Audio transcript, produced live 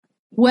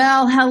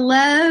Well,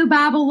 hello,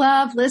 Bible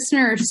Love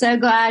listeners. So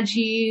glad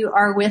you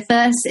are with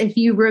us. If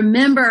you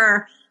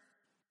remember,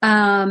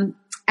 Alan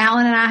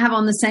and I have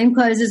on the same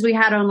clothes as we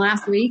had on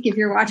last week, if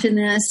you're watching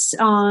this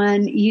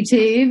on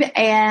YouTube.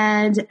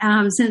 And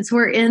since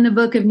we're in the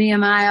book of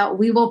Nehemiah,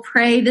 we will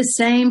pray the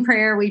same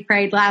prayer we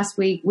prayed last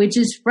week, which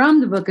is from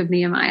the book of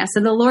Nehemiah. So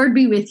the Lord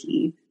be with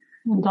you.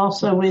 And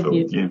also with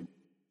you.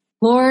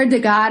 Lord, the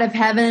God of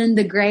heaven,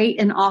 the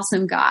great and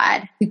awesome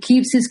God, who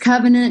keeps his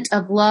covenant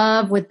of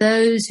love with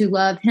those who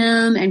love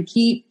him and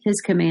keep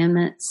his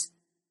commandments.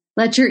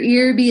 Let your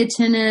ear be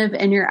attentive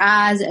and your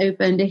eyes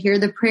open to hear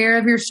the prayer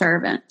of your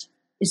servant,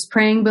 is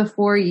praying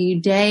before you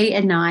day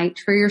and night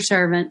for your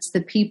servants,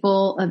 the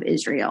people of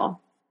Israel.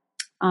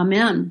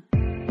 Amen.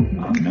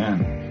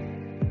 Amen.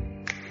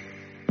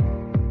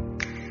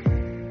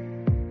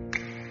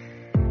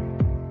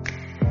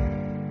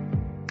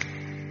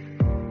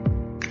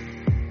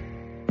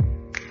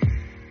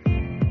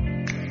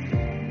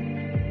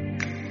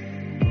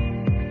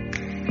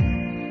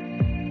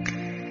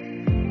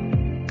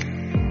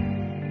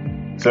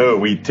 So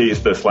we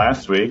teased this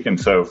last week, and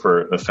so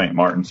for the St.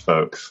 Martin's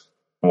folks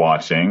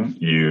watching,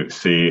 you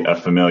see a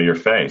familiar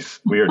face.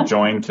 We are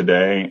joined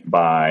today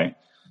by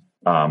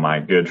my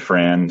good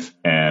friend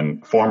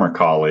and former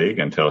colleague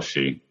until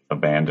she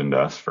abandoned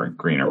us for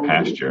greener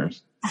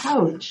pastures.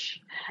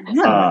 Ouch.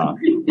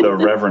 The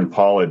Reverend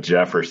Paula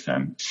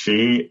Jefferson.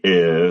 She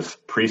is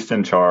priest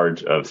in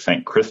charge of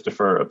St.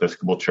 Christopher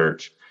Episcopal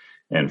Church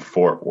in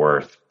Fort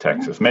Worth,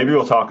 Texas. Maybe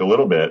we'll talk a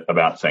little bit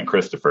about St.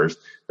 Christopher's.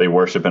 They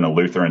worship in a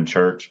Lutheran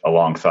church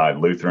alongside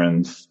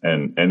Lutherans,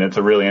 and it's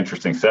a really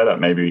interesting setup.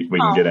 Maybe we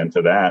can get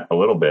into that a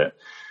little bit.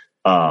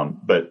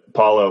 But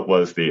Paula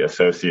was the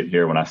associate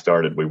here when I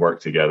started. We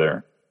worked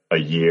together a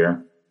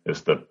year. It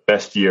was the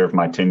best year of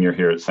my tenure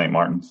here at St.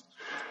 Martin's.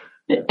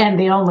 And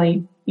the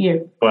only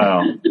year.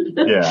 Well,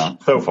 yeah,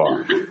 so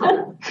far.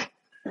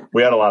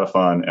 We had a lot of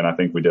fun, and I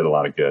think we did a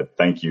lot of good.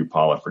 Thank you,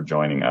 Paula, for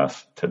joining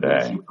us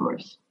today. Yes, of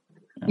course.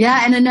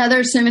 Yeah, and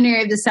another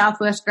Seminary of the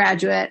Southwest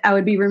graduate. I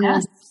would be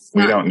remiss.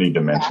 We don't need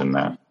to mention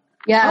that.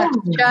 Yeah,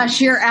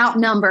 Josh, you're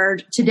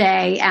outnumbered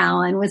today,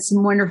 Alan, with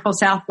some wonderful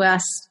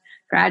Southwest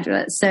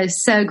graduates.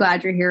 So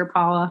glad you're here,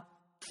 Paula.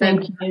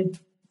 Thank you.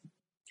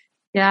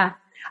 Yeah.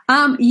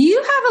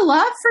 You have a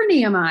love for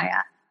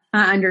Nehemiah,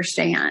 I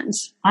understand.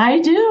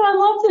 I do. I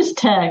love this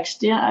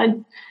text. Yeah.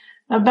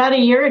 About a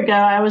year ago,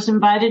 I was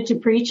invited to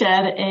preach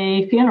at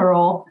a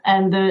funeral,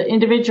 and the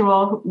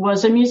individual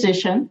was a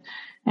musician.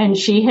 And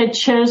she had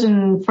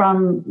chosen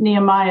from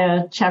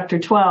Nehemiah chapter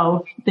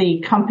 12,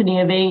 the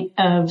company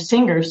of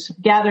singers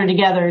gathered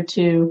together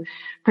to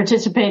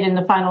participate in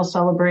the final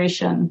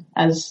celebration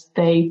as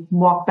they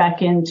walk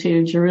back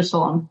into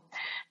Jerusalem.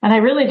 And I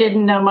really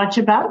didn't know much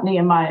about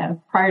Nehemiah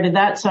prior to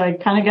that, so I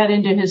kind of got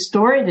into his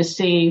story to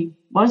see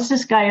what's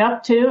this guy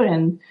up to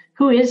and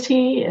who is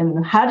he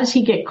and how does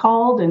he get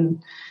called,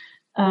 and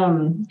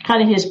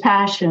kind of his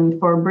passion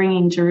for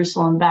bringing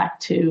Jerusalem back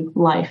to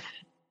life.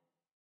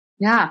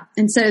 Yeah.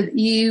 And so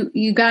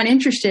you got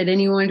interested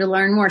and you wanted to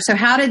learn more. So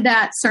how did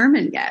that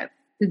sermon go?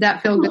 Did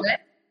that feel good?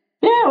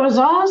 Yeah, it was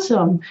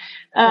awesome.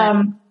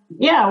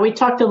 Yeah, we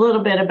talked a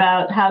little bit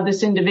about how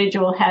this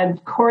individual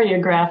had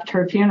choreographed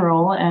her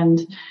funeral and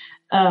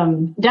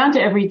down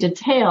to every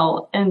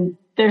detail. And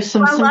there's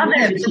some. I love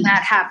it when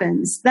that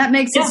happens. That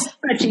makes it so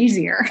much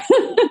easier.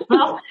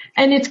 Well,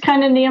 and it's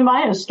kind of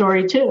Nehemiah's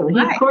story too. He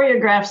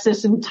choreographs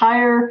this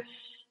entire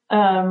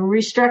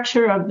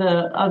restructure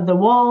of the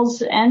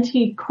walls, and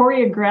he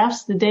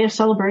choreographs the day of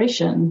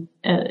celebration,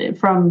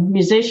 from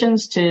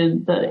musicians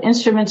to the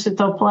instruments that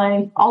they'll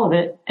play, all of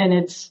it. And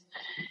it's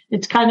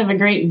kind of a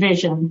great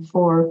vision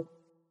for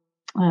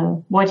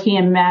what he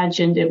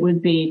imagined it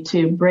would be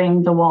to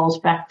bring the walls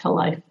back to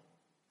life.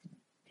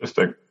 Just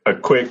a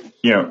quick,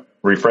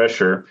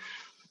 refresher.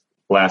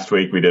 Last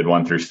week we did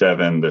 1 through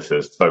 7. This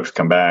is folks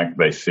come back,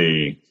 they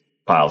see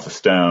piles of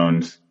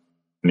stones.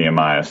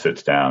 Nehemiah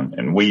sits down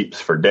and weeps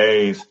for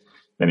days.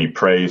 Then he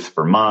prays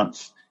for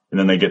months. And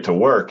then they get to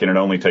work, and it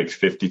only takes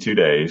 52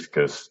 days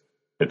because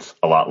it's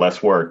a lot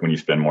less work when you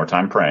spend more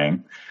time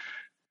praying.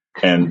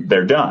 And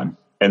they're done.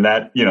 And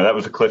that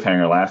was a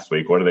cliffhanger last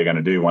week. What are they going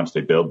to do once they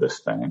build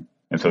this thing?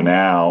 And so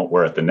now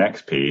we're at the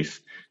next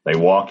piece. They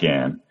walk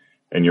in,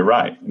 and you're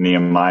right.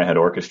 Nehemiah had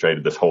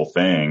orchestrated this whole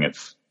thing.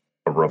 It's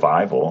a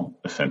revival,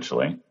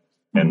 essentially.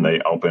 And they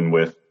open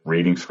with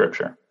reading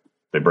scripture.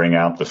 They bring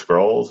out the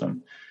scrolls,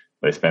 and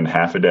they spend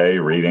half a day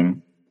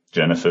reading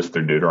Genesis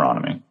through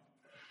Deuteronomy.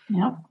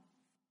 Yeah.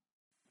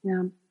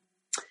 Yeah.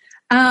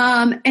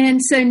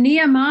 And so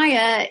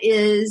Nehemiah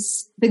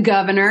is the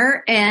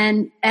governor,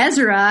 and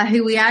Ezra,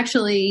 who we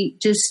actually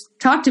just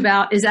talked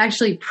about, is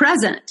actually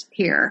present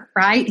here,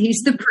 right?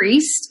 He's the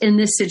priest in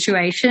this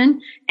situation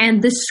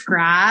and the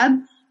scribe,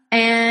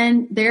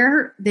 and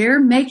they're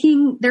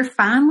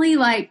finally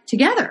like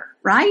together,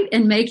 right?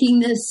 And making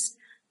this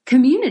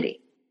community.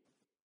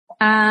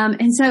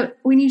 And so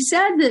when you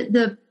said that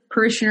the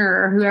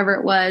parishioner or whoever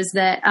it was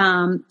that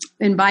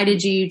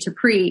invited you to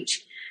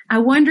preach, I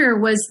wonder,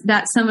 was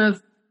that some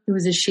of it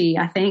was a she,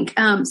 I think.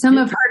 Some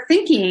of her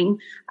thinking,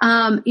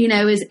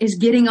 is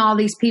getting all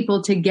these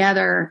people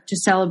together to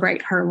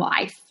celebrate her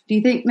life. Do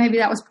you think maybe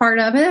that was part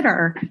of it,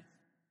 or?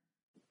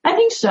 I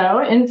think so.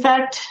 In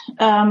fact,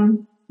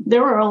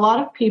 there were a lot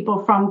of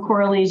people from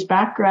Coralie's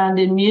background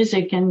in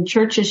music and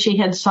churches she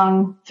had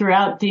sung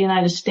throughout the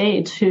United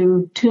States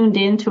who tuned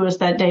in to us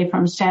that day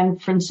from San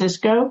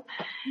Francisco.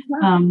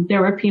 Wow.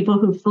 There were people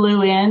who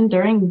flew in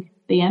during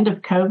the end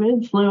of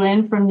COVID, flew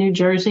in from New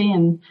Jersey,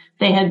 and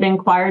they had been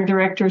choir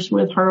directors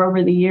with her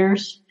over the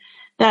years.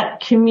 That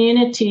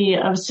community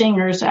of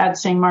singers at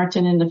St.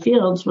 Martin in the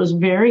Fields was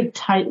very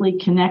tightly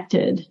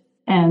connected.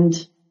 And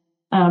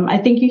I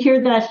think you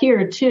hear that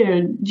here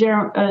too.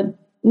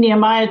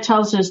 Nehemiah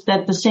tells us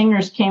that the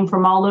singers came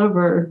from all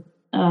over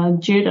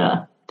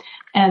Judah,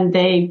 and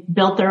they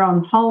built their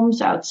own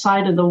homes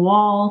outside of the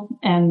wall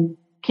and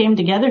came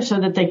together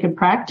so that they could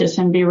practice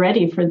and be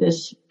ready for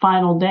this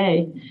final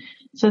day.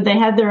 So they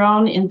had their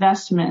own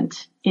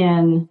investment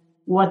in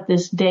what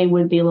this day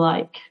would be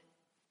like.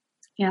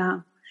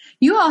 Yeah.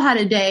 You all had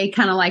a day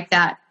kind of like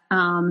that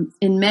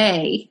in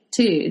May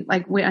too.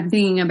 Like I'm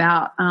thinking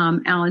about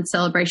Alan's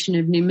celebration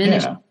of new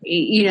ministry.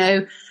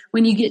 Yeah.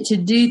 When you get to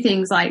do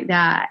things like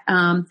that.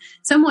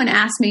 Someone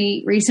asked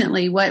me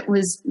recently what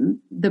was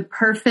my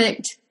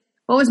perfect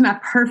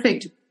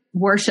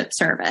worship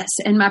service.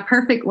 And my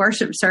perfect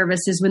worship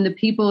service is when the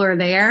people are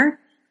there,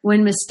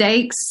 when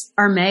mistakes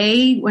are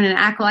made, when an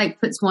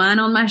acolyte puts wine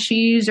on my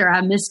shoes, or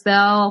I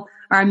misspell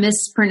or I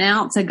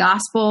mispronounce a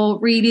gospel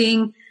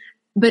reading.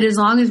 But as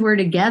long as we're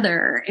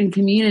together in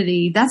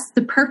community, that's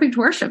the perfect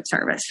worship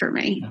service for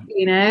me.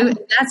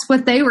 That's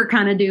what they were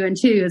kind of doing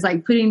too, is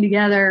like putting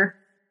together,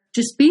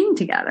 just being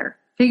together,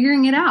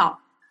 figuring it out.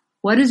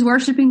 What does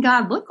worshiping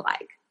God look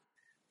like?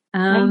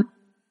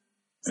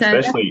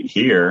 Especially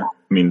here.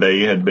 I mean,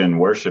 they had been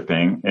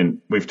worshiping,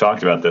 and we've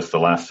talked about this the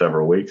last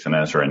several weeks in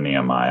Ezra and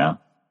Nehemiah.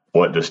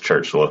 What does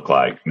church look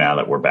like now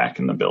that we're back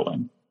in the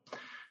building?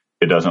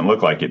 It doesn't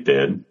look like it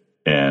did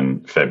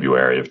in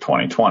February of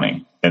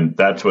 2020. And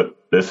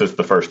this is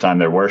the first time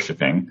they're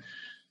worshiping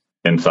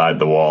inside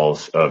the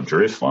walls of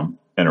Jerusalem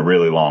in a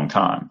really long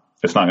time.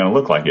 It's not going to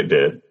look like it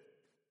did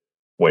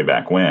way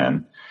back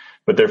when,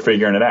 but they're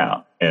figuring it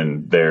out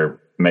and they're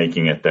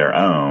making it their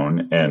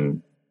own,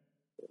 and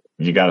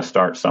you got to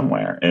start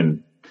somewhere.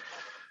 And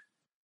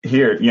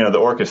here, the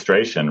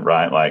orchestration,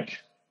 right? Like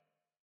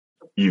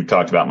you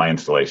talked about my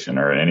installation,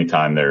 or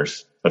anytime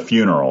there's a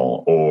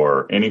funeral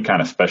or any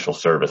kind of special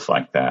service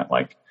like that,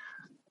 like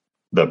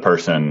the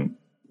person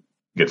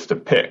gets to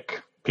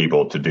pick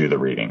people to do the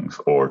readings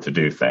or to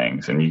do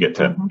things, and you get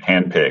to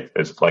handpick.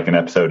 It's like an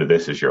episode of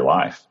This Is Your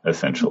Life,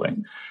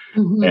 essentially.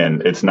 Mm-hmm.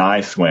 And it's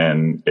nice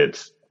when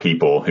it's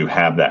people who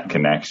have that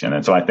connection.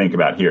 And so I think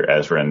about here,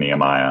 Ezra and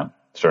Nehemiah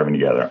serving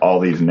together, all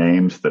these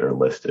names that are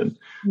listed.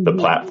 Mm-hmm. The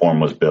platform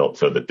was built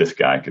so that this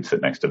guy could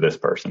sit next to this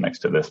person, next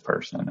to this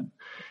person.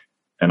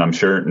 And I'm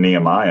sure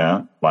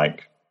Nehemiah,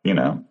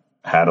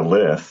 had a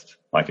list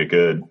like a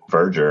good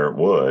verger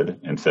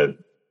would, and said,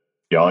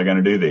 y'all are going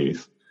to do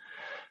these.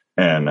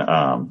 And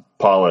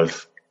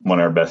Paula's, one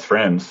of our best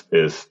friends,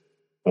 is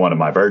one of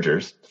my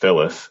vergers,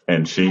 Phyllis,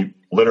 and she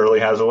literally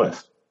has a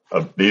list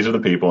of these are the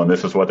people and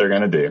this is what they're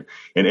going to do.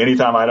 And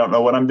anytime I don't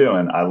know what I'm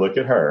doing, I look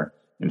at her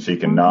and she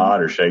can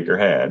nod or shake her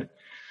head,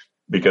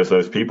 because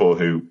those people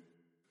who,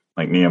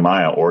 like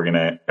Nehemiah,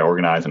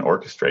 organize and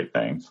orchestrate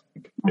things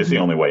is the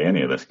only way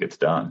any of this gets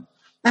done.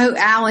 Oh,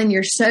 Alan,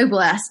 you're so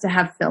blessed to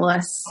have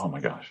Phyllis. Oh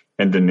my gosh.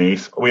 And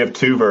Denise, we have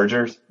two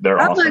vergers.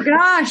 They're awesome. Oh my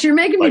gosh, you're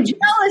making me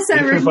jealous over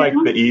here. This is like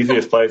the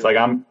easiest place. Like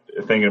I'm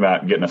thinking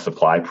about getting a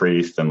supply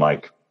priest and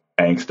like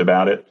angst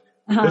about it.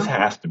 Uh-huh. This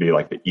has to be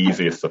like the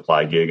easiest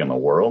supply gig in the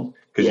world,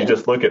 because you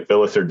just look at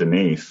Phyllis or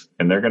Denise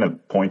and they're going to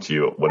point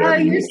you at whatever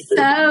you need to do.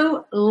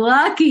 So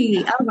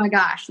lucky. Oh my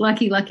gosh.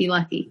 Lucky.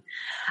 Paula,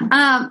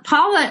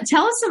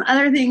 tell us some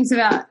other things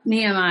about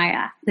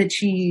Nehemiah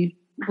that you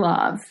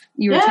love.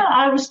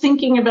 I was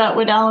thinking about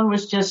what Alan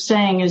was just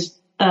saying, is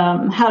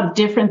how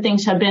different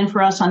things have been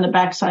for us on the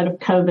backside of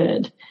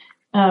COVID.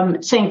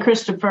 St.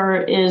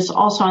 Christopher is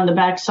also on the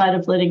backside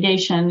of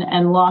litigation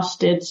and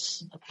lost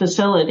its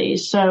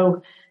facilities.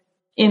 So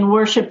in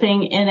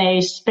worshiping in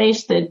a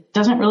space that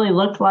doesn't really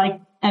look like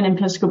an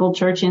Episcopal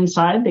church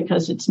inside,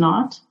 because it's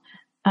not,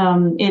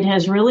 it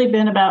has really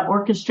been about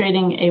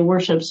orchestrating a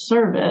worship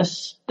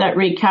service that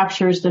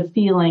recaptures the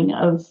feeling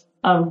of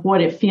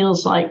what it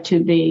feels like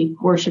to be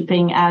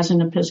worshiping as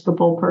an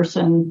Episcopal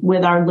person,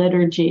 with our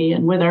liturgy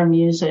and with our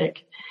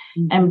music,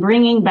 and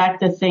bringing back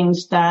the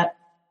things that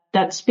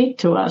speak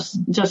to us,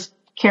 just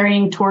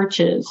carrying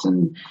torches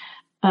and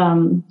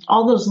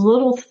all those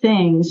little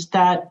things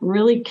that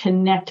really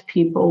connect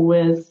people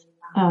with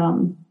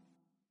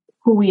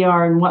who we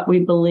are and what we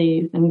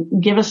believe,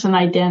 and give us an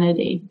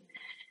identity.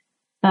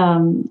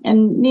 And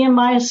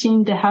Nehemiah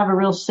seemed to have a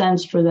real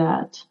sense for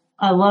that.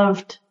 I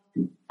love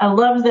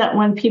that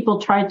when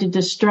people tried to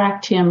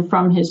distract him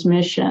from his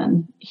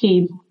mission,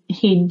 he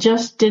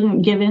just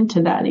didn't give in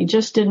to that. He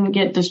just didn't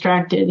get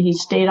distracted. He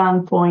stayed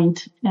on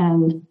point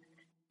and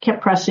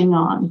kept pressing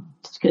on.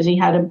 because he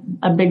had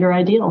a bigger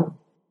ideal.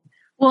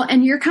 Well,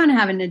 and you're kind of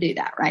having to do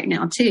that right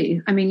now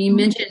too. I mean, you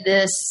mentioned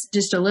this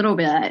just a little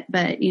bit,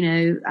 but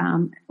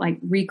like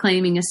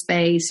reclaiming a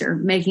space or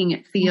making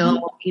it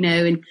feel,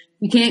 and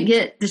you can't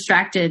get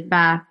distracted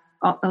by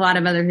a lot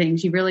of other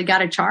things. You really got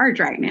to charge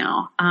right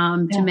now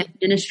to make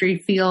ministry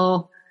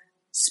feel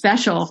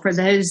special for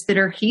those that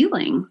are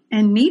healing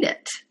and need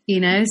it.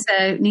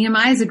 So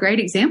Nehemiah is a great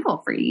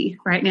example for you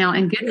right now,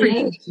 and good for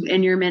you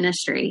in your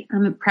ministry.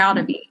 I'm proud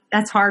of you.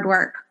 That's hard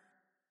work.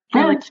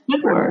 Yeah, it's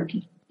good work.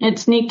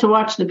 It's neat to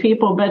watch the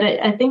people, but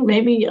I think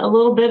maybe a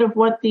little bit of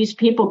what these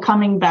people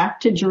coming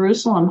back to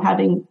Jerusalem,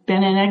 having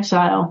been in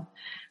exile,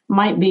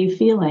 might be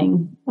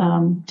feeling,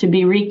 to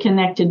be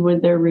reconnected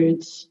with their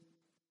roots.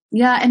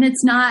 Yeah. And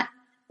it's not,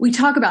 we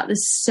talk about this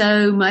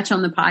so much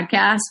on the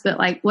podcast, but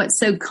like what's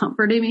so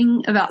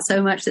comforting about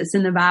so much that's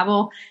in the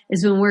Bible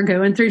is when we're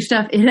going through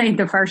stuff, it ain't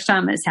the first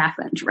time it's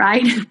happened,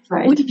 right?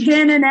 We've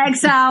been in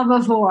exile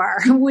before.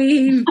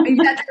 We've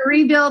had to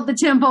rebuild the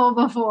temple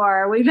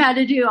before. We've had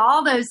to do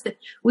all those.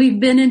 We've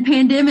been in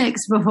pandemics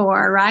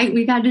before, right?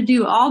 We've had to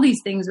do all these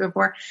things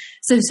before.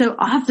 So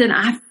often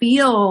I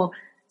feel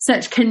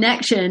such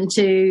connection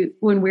to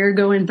when we're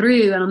going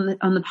through on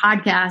the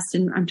podcast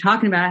and I'm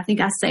talking about, I think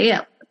I say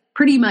it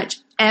pretty much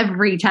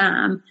every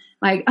time,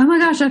 like, oh my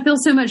gosh, I feel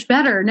so much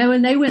better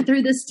knowing they went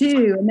through this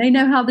too. And they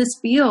know how this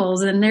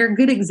feels and they're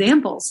good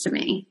examples to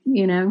me,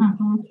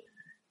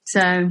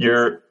 So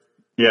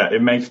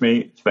it makes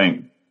me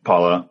think,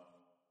 Paula,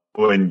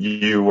 when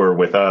you were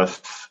with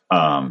us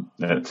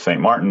at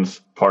St. Martin's,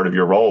 part of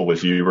your role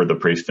was you were the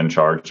priest in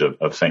charge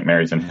of St.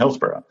 Mary's in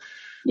Hillsborough.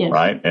 Yes.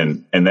 Right.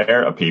 And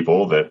they're a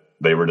people that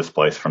they were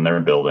displaced from their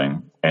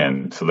building.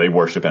 And so they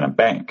worship in a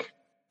bank.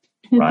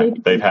 Right.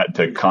 They've had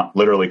to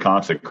literally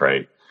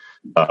consecrate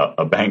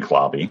a bank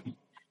lobby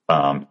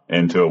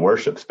into a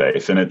worship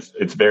space. And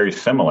it's very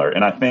similar.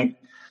 And I think,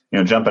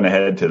 jumping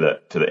ahead to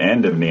the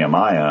end of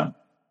Nehemiah,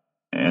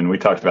 and we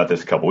talked about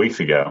this a couple weeks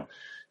ago,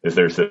 is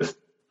there's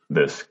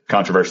this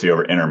controversy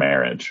over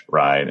intermarriage,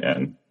 right?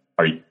 And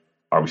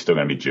are we still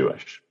going to be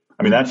Jewish?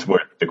 I mean, that's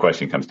what the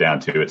question comes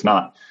down to. It's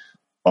not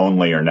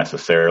only or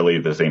necessarily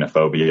the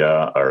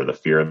xenophobia or the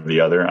fear of the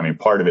other. I mean,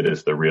 part of it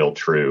is the real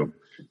true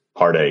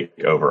heartache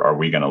over, are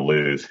we going to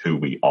lose who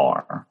we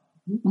are?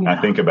 Yeah.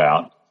 I think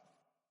about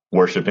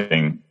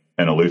worshiping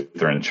in a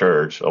Lutheran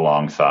church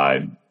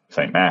alongside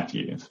St.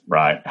 Matthew's,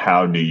 right?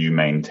 How do you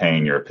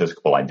maintain your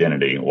Episcopal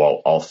identity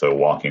while also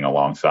walking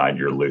alongside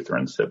your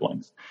Lutheran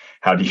siblings?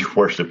 How do you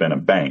worship in a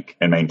bank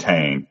and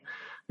maintain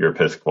your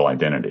Episcopal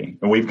identity?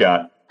 And we've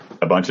got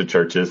a bunch of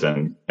churches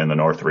in the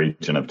north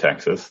region of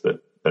Texas that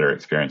are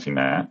experiencing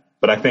that.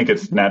 But I think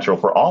it's natural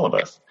for all of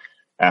us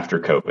after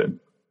COVID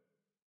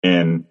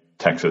in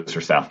Texas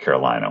or South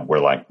Carolina, where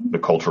like the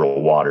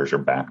cultural waters are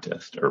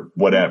Baptist or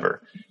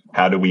whatever.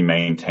 How do we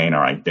maintain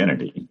our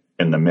identity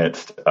in the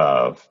midst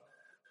of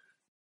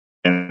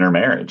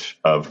intermarriage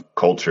of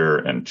culture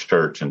and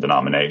church and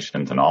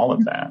denominations and all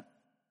of that?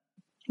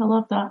 I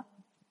love that.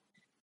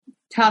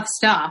 Tough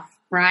stuff,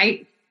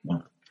 right? Yeah.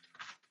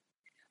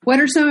 What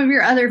are some of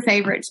your other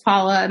favorites,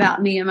 Paula,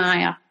 about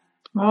Nehemiah?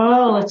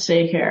 Oh, let's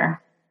see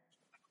here.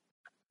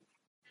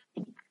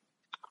 I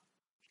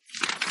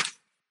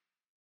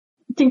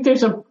think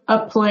there's a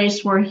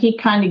place where he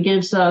kind of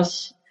gives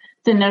us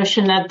the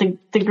notion that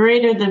the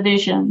greater the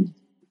vision,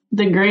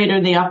 the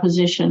greater the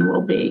opposition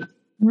will be.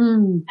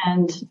 And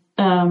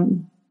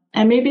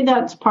maybe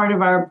that's part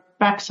of our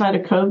backside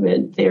of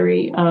COVID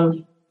theory of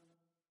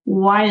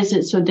why is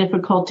it so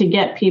difficult to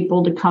get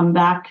people to come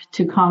back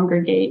to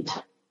congregate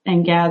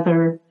and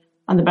gather.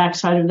 On the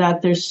backside of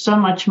that, there's so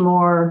much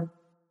more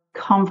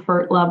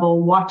comfort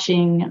level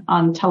watching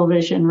on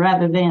television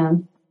rather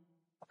than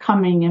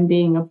coming and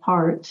being a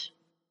part.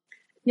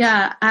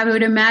 Yeah, I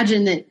would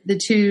imagine that the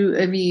two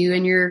of you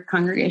and your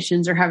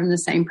congregations are having the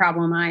same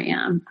problem I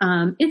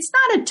am. It's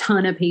not a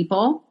ton of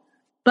people,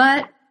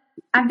 but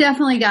I've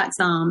definitely got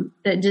some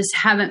that just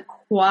haven't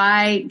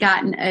quite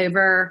gotten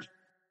over.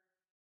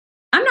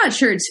 I'm not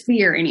sure it's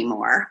fear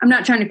anymore. I'm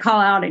not trying to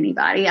call out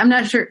anybody. I'm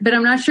not sure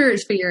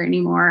it's fear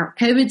anymore.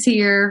 COVID's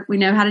here. We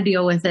know how to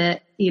deal with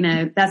it.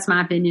 That's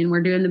my opinion.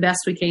 We're doing the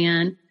best we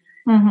can.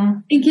 I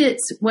think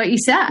it's what you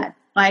said,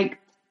 like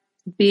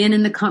being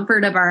in the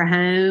comfort of our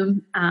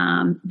home,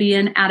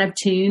 being out of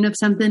tune of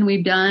something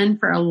we've done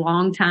for a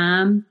long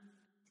time,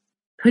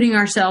 putting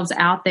ourselves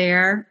out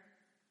there,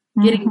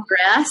 getting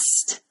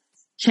rest,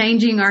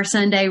 changing our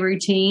Sunday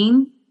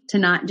routine to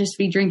not just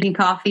be drinking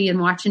coffee and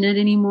watching it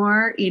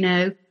anymore,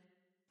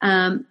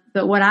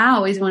 But what I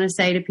always want to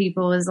say to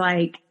people is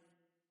like,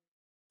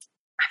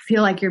 I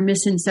feel like you're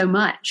missing so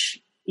much,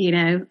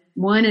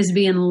 One is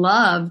being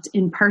loved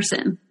in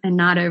person and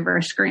not over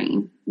a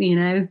screen,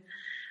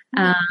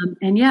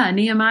 And yeah,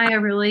 Nehemiah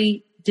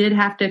really did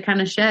have to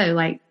kind of show,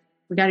 like,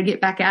 we got to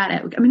get back at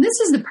it. I mean, this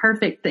is the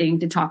perfect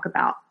thing to talk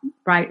about,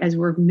 right, as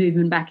we're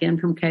moving back in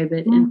from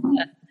COVID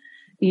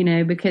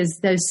and because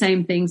those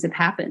same things have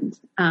happened.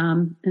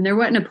 And there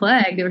wasn't a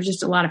plague. There was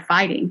just a lot of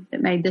fighting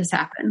that made this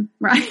happen.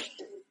 Right.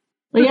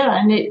 Well, yeah,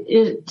 and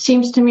it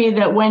seems to me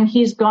that when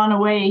he's gone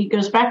away, he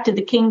goes back to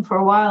the king for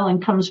a while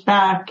and comes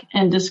back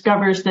and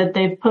discovers that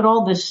they've put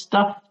all this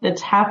stuff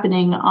that's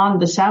happening on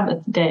the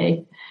Sabbath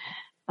day.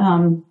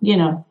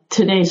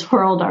 Today's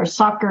world, our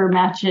soccer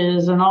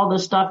matches and all the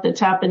stuff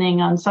that's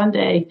happening on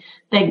Sunday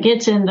that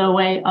gets in the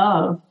way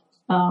of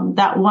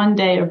that one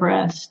day of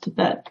rest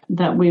that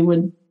we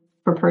would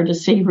prefer to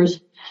see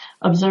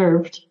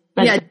observed.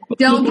 But yeah,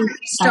 don't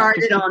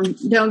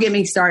get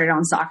me started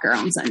on soccer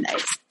on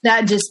Sundays.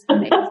 That just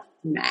makes me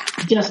mad.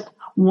 Just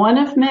one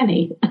of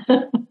many.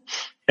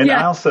 And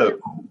I also,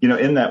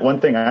 in that one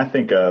thing I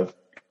think of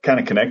kind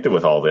of connected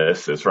with all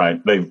this is,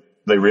 right,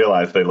 they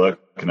realize, they look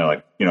and they're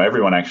like,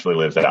 everyone actually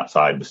lives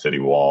outside the city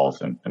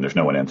walls and there's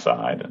no one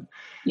inside. And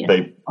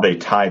they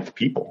tithe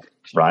people,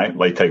 right?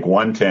 They take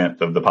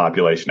 1/10 of the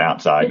population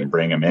outside and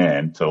bring them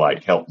in to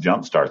like help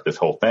jumpstart this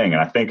whole thing.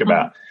 And I think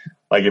about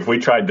like, if we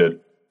tried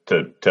to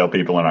tell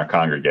people in our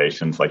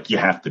congregations, like, you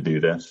have to do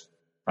this,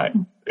 right?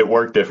 It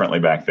worked differently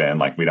back then.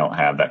 Like, we don't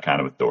have that kind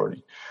of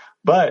authority,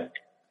 but I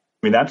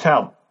mean, that's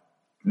how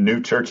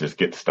new churches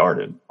get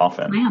started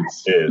often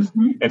is.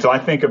 Mm-hmm. And so I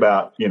think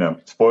about,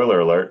 spoiler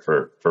alert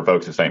for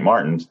folks at St.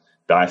 Martin's,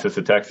 Diocese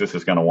of Texas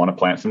is going to want to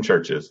plant some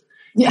churches.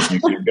 Yeah. If you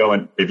keep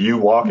going, if you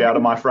walk out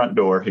of my front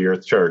door here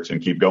at church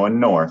and keep going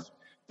north,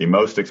 the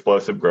most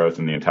explosive growth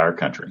in the entire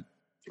country.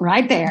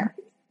 Right there.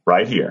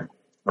 Right here.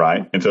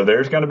 Right. And so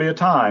there's going to be a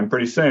time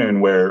pretty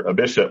soon where a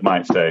bishop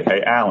might say,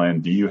 hey,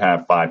 Alan, do you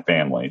have 5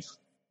 families?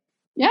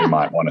 Yeah. You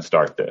might want to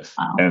start this.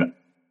 Wow. And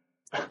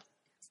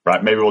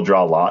right. Maybe we'll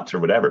draw lots or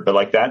whatever, but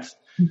like that's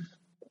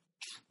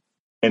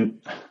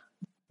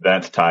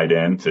tied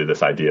into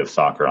this idea of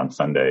soccer on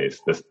Sundays.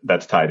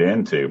 That's tied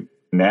into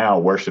now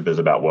worship is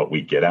about what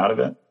we get out of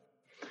it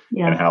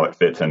and how it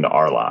fits into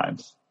our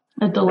lives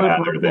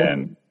rather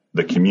than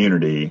the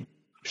community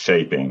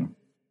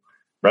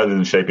rather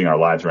than shaping our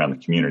lives around the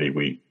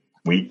community.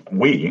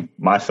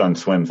 My son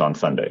swims on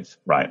Sundays,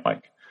 right?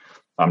 Like,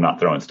 I'm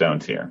not throwing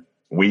stones here.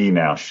 We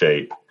now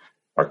shape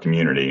our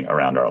community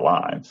around our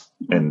lives.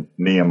 And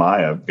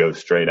Nehemiah goes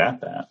straight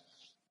at that.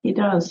 He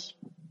does.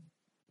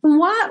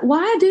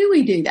 Why do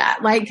we do that?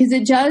 Like, cause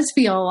it does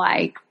feel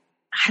like,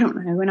 I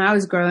don't know, when I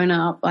was growing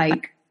up,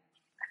 like,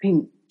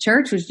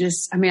 church was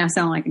just, I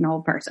sound like an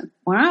old person.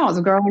 When I was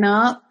growing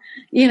up,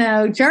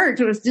 church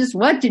was just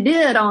what you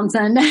did on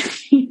Sunday,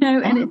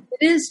 and it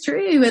is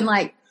true. And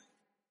like,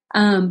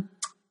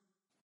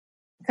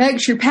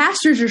 folks, your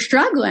pastors are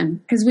struggling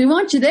because we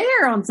want you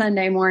there on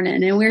Sunday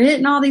morning and we're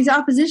hitting all these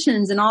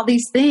oppositions and all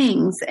these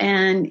things.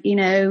 And,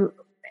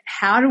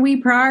 how do we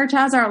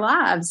prioritize our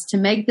lives to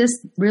make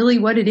this really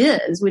what it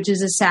is, which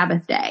is a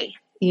Sabbath day,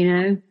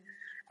 And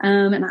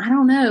I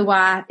don't know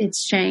why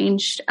it's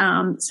changed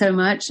so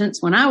much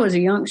since when I was a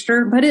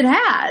youngster, but it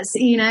has,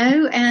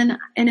 and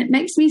it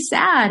makes me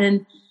sad.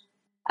 And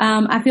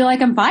I feel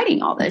like I'm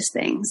fighting all those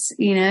things,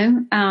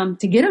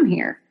 to get them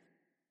here.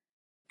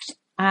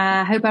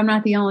 I hope I'm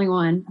not the only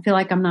one. I feel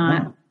like I'm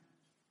not. No.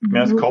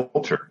 That's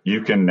culture.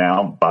 You can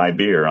now buy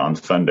beer on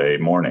Sunday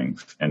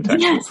mornings in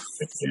Texas.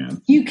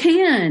 Yes, you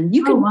can.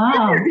 You can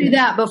never do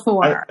that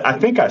before. I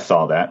think I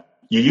saw that.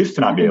 You used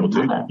to not be able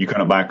to. You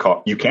couldn't buy a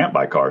car. You can't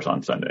buy cars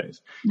on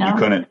Sundays. No. You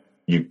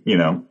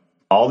couldn't.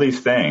 All these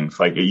things.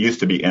 Like, it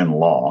used to be in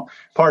law.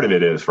 Part of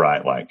it is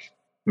right. Like,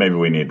 maybe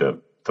we need to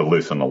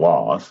loosen the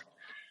laws.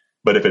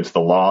 But if it's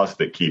the laws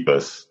that keep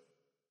us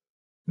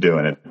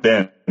doing it,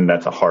 then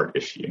that's a heart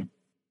issue.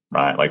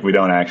 Right? Like, we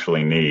don't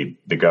actually need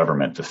the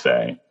government to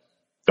say,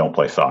 don't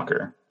play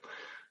soccer.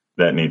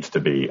 That needs to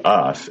be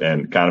us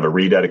and kind of a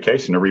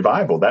rededication, a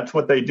revival. That's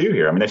what they do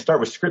here. They start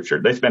with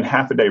scripture. They spend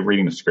half a day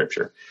reading the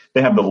scripture.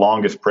 They have the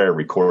longest prayer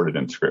recorded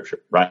in scripture,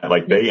 right?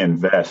 Like, they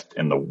invest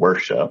in the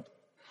worship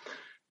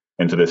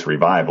into this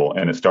revival,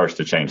 and it starts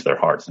to change their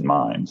hearts and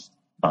minds.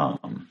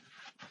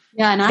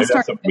 And I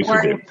start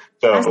worrying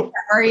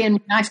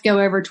when I go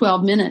over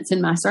 12 minutes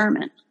in my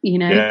sermon,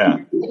 Yeah.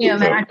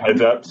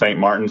 Heads up, St.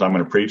 Martin's, I'm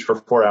going to preach for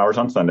 4 hours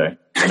on Sunday,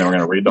 and then we're going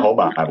to read the whole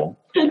Bible.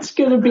 It's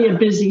going to be a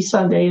busy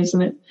Sunday,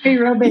 isn't it? Be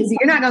real busy.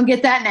 You're not going to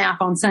get that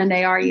nap on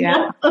Sunday, are you?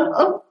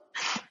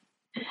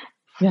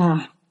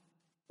 Yeah.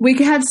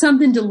 We had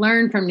something to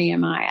learn from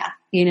Nehemiah,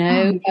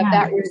 of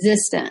that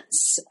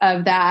resistance,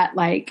 of that,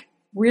 like,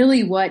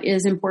 really what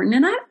is important.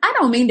 And I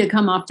don't mean to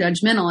come off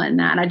judgmental in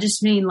that. I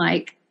just mean,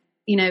 like,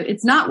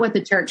 it's not what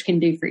the church can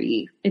do for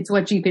you. It's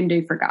what you can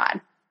do for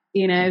God.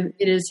 It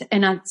is.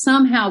 And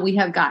somehow we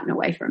have gotten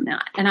away from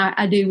that. And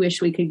I do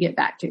wish we could get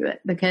back to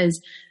it,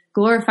 because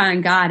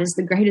glorifying God is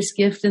the greatest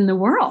gift in the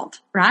world,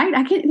 right?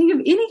 I can't think of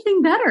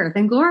anything better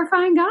than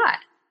glorifying God.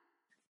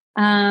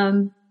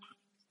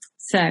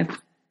 So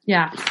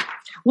yeah.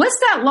 What's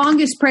that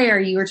longest prayer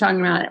you were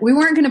talking about? We're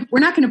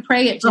not going to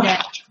pray it today,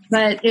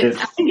 but I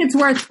think it's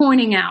worth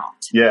pointing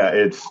out. Yeah.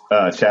 It's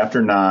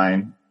chapter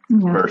 9,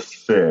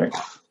 verse 6.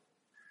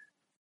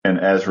 And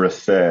Ezra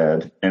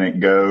said, and it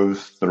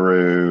goes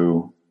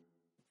through,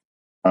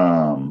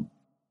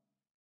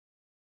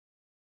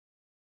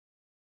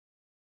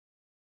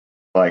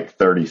 like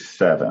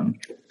 37.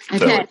 Okay.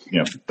 So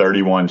it's,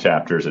 31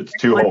 chapters. It's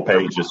 2 whole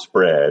pages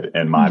spread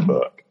in my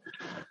book.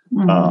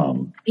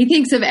 He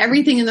thinks of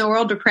everything in the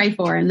world to pray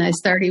for in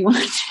those 31.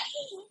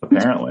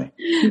 Apparently.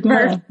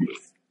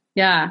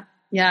 Yeah.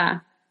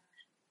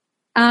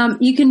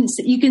 You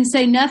can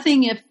say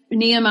nothing if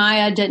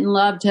Nehemiah didn't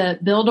love to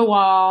build a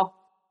wall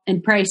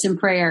and pray some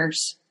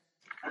prayers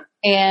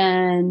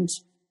and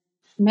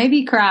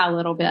maybe cry a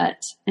little bit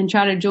and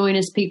try to join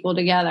his people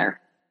together.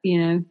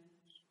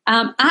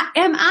 Am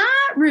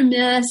I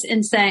remiss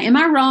in saying, am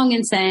I wrong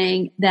in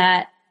saying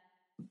that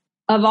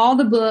of all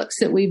the books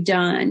that we've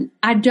done,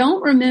 I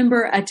don't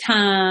remember a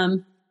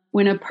time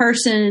when a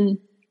person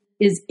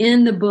is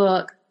in the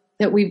book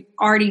that we've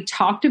already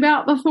talked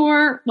about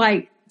before?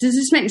 Like, does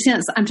this make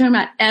sense? I'm talking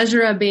about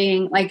Ezra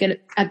being like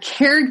a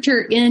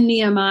character in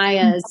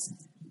Nehemiah's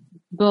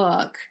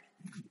book,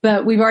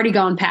 but we've already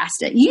gone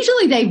past it.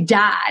 Usually they've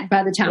died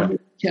by the time we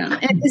get to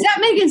them. Is that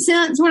making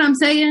sense what I'm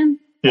saying?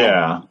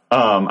 Yeah.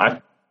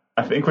 I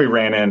think we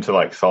ran into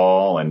like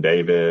Saul and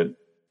David.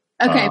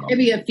 Okay,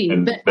 maybe a few.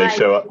 And but they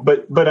show up.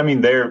 But I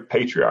mean, they're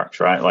patriarchs,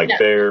 right? Like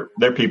they're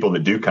people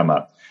that do come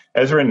up.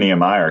 Ezra and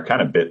Nehemiah are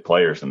kind of bit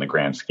players in the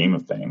grand scheme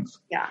of things.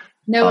 Yeah.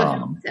 No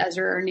offense,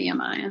 Ezra or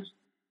Nehemiah.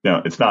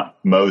 It's not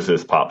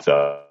Moses pops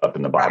up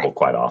in the Bible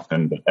quite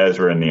often, but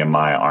Ezra and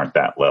Nehemiah aren't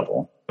that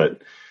level.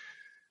 But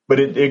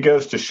it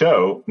goes to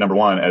show, number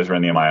one, Ezra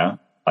and Nehemiah,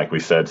 like we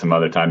said some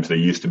other times, they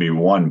used to be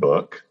one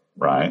book,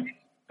 right?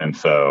 And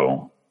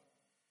so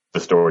the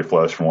story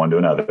flows from one to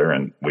another,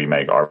 and we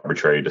make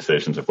arbitrary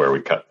decisions of where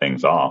we cut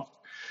things off.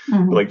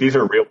 But like, these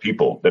are real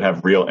people that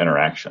have real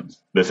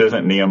interactions. This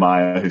isn't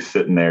Nehemiah who's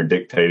sitting there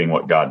dictating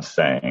what God's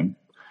saying,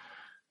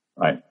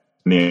 right?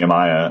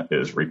 Nehemiah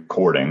is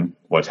recording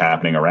what's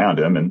happening around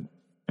him,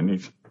 and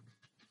he's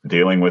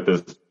dealing with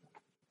his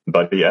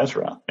buddy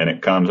Ezra, and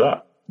it comes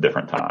up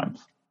different times.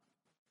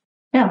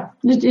 Yeah,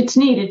 it's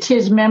neat. It's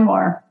his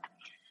memoir.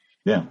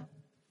 Yeah.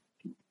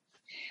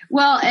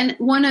 Well, and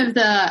one of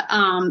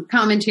the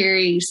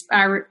commentaries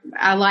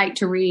I like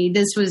to read,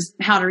 this was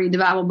How to Read the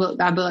Bible Book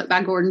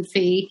by Gordon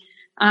Fee.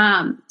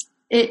 At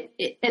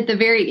the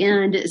very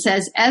end, it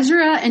says,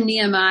 Ezra and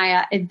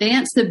Nehemiah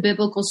advance the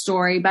biblical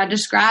story by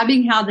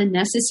describing how the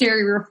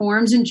necessary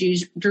reforms in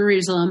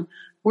Jerusalem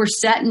were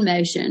set in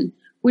motion,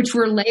 which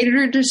were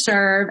later to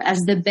serve as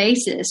the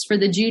basis for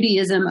the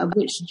Judaism of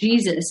which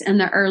Jesus and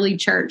the early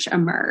church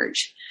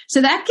emerged.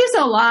 So that gives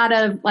a lot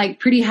of like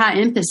pretty high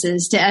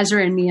emphasis to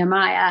Ezra and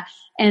Nehemiah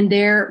and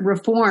their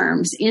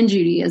reforms in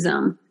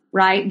Judaism,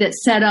 right? That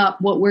set up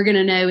what we're going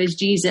to know as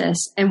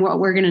Jesus and what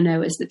we're going to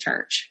know as the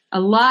church. A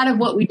lot of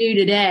what we do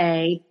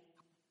today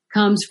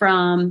comes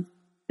from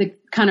the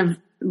kind of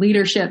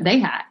leadership they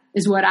had,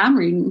 is what I'm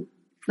reading.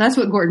 That's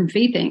what Gordon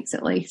Fee thinks,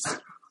 at least.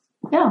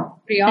 Yeah.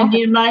 And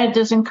Nehemiah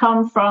doesn't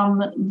come from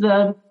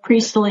the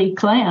priestly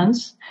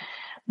clans,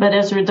 but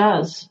Ezra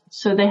does.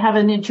 So they have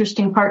an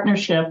interesting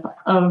partnership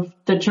of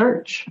the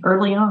church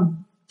early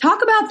on.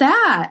 Talk about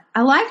that.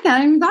 I like that. I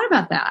haven't even thought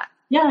about that.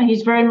 Yeah,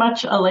 he's very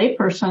much a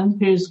layperson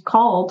who's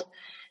called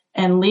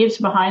and leaves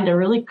behind a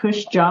really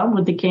cush job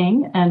with the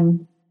king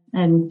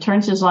and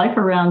turns his life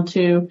around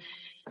to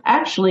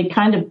actually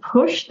kind of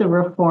push the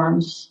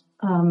reforms.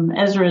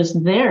 Ezra is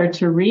there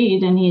to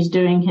read, and he's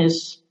doing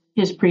his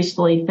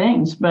priestly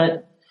things,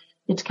 but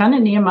it's kind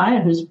of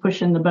Nehemiah who's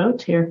pushing the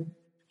boat here.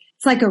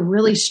 It's like a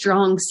really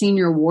strong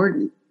senior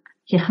warden.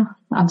 Yeah,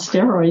 on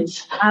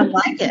steroids. I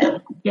like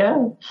it.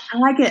 Yeah. I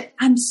like it.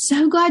 I'm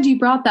so glad you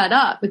brought that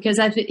up because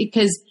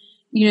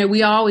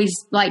we always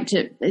like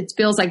to, it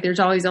feels like there's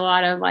always a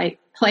lot of like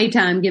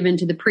playtime given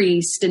to the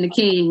priest and the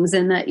kings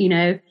and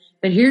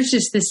but here's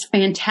just this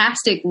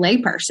fantastic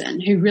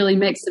layperson who really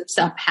makes some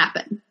stuff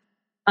happen.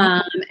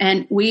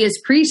 And we as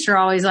priests are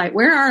always like,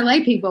 where are our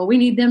lay people? We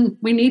need them.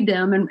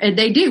 And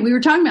they do. We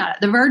were talking about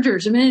it, the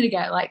vergers a minute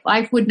ago. Like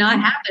life would not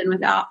happen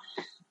without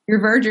your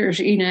vergers,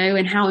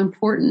 and how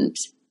important,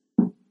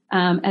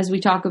 as we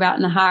talk about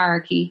in the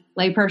hierarchy,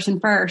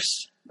 layperson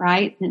first,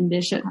 right? And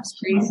bishops,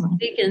 priests,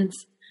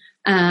 deacons.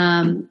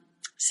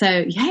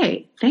 So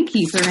yay. Thank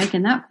you for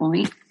making that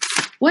point.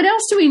 What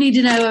else do we need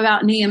to know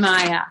about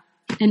Nehemiah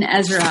and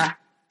Ezra?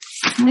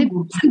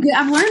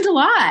 I've learned a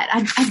lot.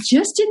 I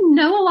just didn't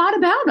know a lot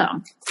about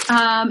them.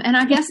 And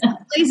I guess it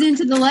plays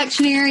into the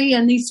lectionary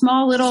and these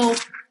small little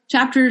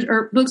chapters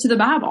or books of the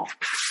Bible.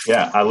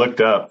 Yeah, I looked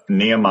up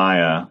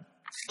Nehemiah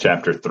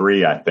chapter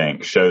 3, I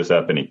think, shows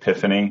up in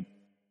Epiphany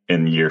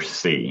in year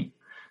C.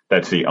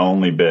 That's the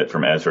only bit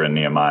from Ezra and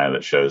Nehemiah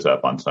that shows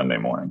up on Sunday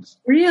mornings.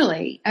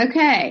 Really?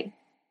 Okay.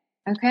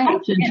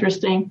 That's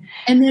interesting.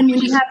 And then when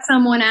you have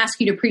someone ask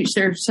you to preach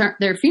their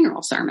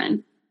funeral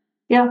sermon.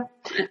 Yeah.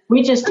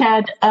 We just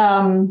had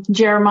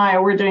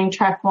Jeremiah. We're doing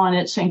track 1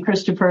 at St.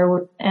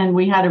 Christopher, and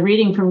we had a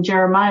reading from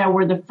Jeremiah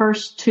where the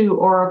first 2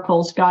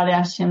 oracles God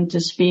asked him to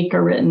speak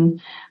are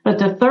written. But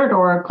the third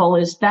oracle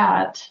is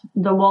that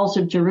the walls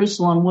of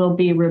Jerusalem will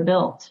be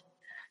rebuilt.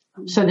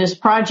 So this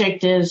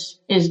project is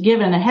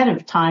given ahead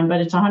of time, but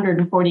it's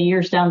 140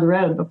 years down the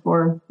road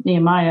before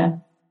Nehemiah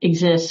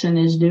exists and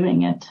is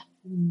doing it.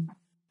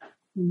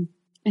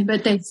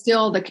 But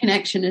the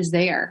connection is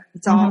there.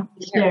 It's all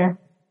there.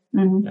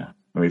 Mm-hmm. Yeah.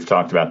 We've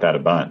talked about that a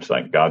bunch.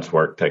 Like God's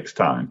work takes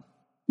time.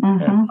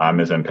 Mm-hmm. And I'm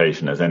as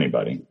impatient as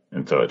anybody.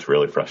 And so it's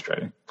really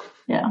frustrating.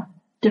 Yeah.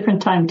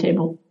 Different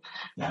timetable.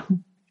 Yeah.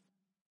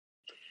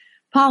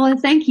 Paula,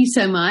 thank you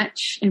so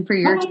much and for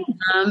your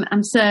time.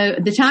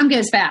 The time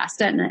goes fast,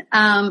 doesn't it?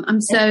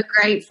 I'm so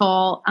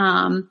grateful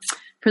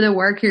for the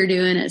work you're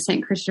doing at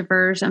St.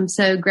 Christopher's. I'm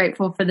so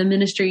grateful for the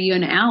ministry you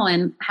and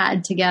Alan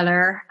had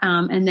together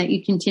and that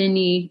you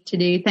continue to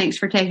do. Thanks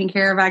for taking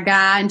care of our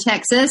guy in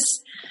Texas.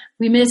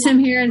 We miss him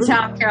here in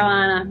South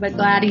Carolina, but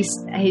glad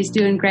he's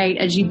doing great,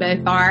 as you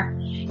both are.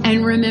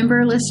 And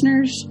remember,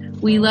 listeners,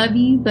 we love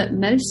you, but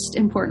most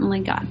importantly,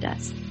 God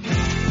does.